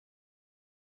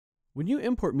When you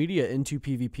import media into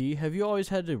PvP, have you always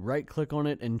had to right-click on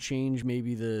it and change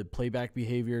maybe the playback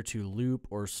behavior to loop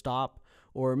or stop,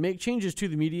 or make changes to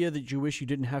the media that you wish you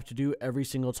didn't have to do every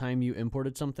single time you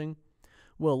imported something?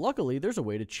 Well, luckily, there's a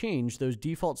way to change those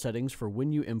default settings for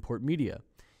when you import media.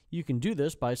 You can do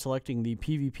this by selecting the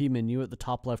PvP menu at the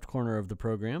top left corner of the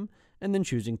program, and then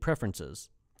choosing Preferences.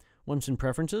 Once in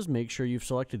Preferences, make sure you've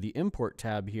selected the Import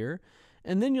tab here,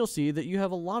 and then you'll see that you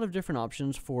have a lot of different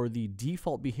options for the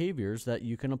default behaviors that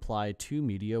you can apply to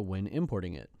media when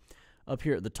importing it. Up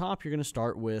here at the top, you're going to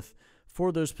start with,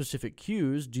 for those specific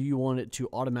queues, do you want it to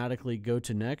automatically go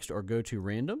to next or go to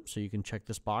random? So you can check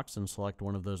this box and select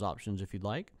one of those options if you'd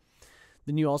like.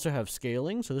 Then you also have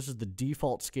scaling. So this is the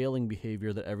default scaling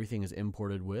behavior that everything is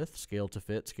imported with: scale to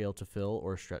fit, scale to fill,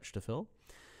 or stretch to fill.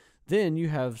 Then you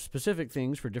have specific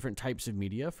things for different types of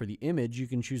media. For the image, you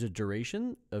can choose a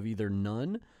duration of either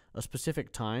none, a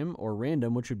specific time, or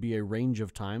random, which would be a range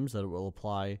of times that it will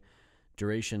apply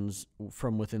durations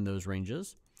from within those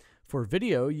ranges. For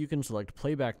video, you can select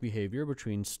playback behavior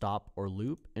between stop or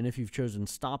loop, and if you've chosen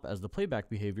stop as the playback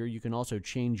behavior, you can also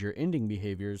change your ending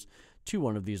behaviors to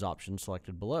one of these options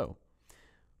selected below.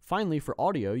 Finally, for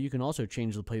audio, you can also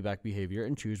change the playback behavior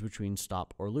and choose between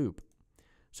stop or loop.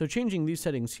 So changing these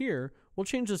settings here will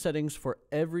change the settings for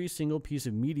every single piece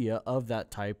of media of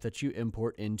that type that you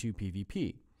import into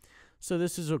PvP. So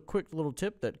this is a quick little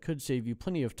tip that could save you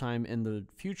plenty of time in the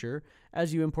future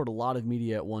as you import a lot of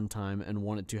media at one time and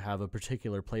want it to have a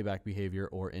particular playback behavior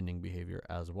or ending behavior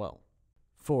as well.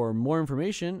 For more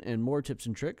information and more tips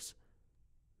and tricks,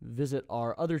 visit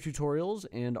our other tutorials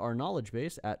and our knowledge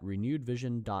base at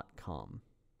renewedvision.com.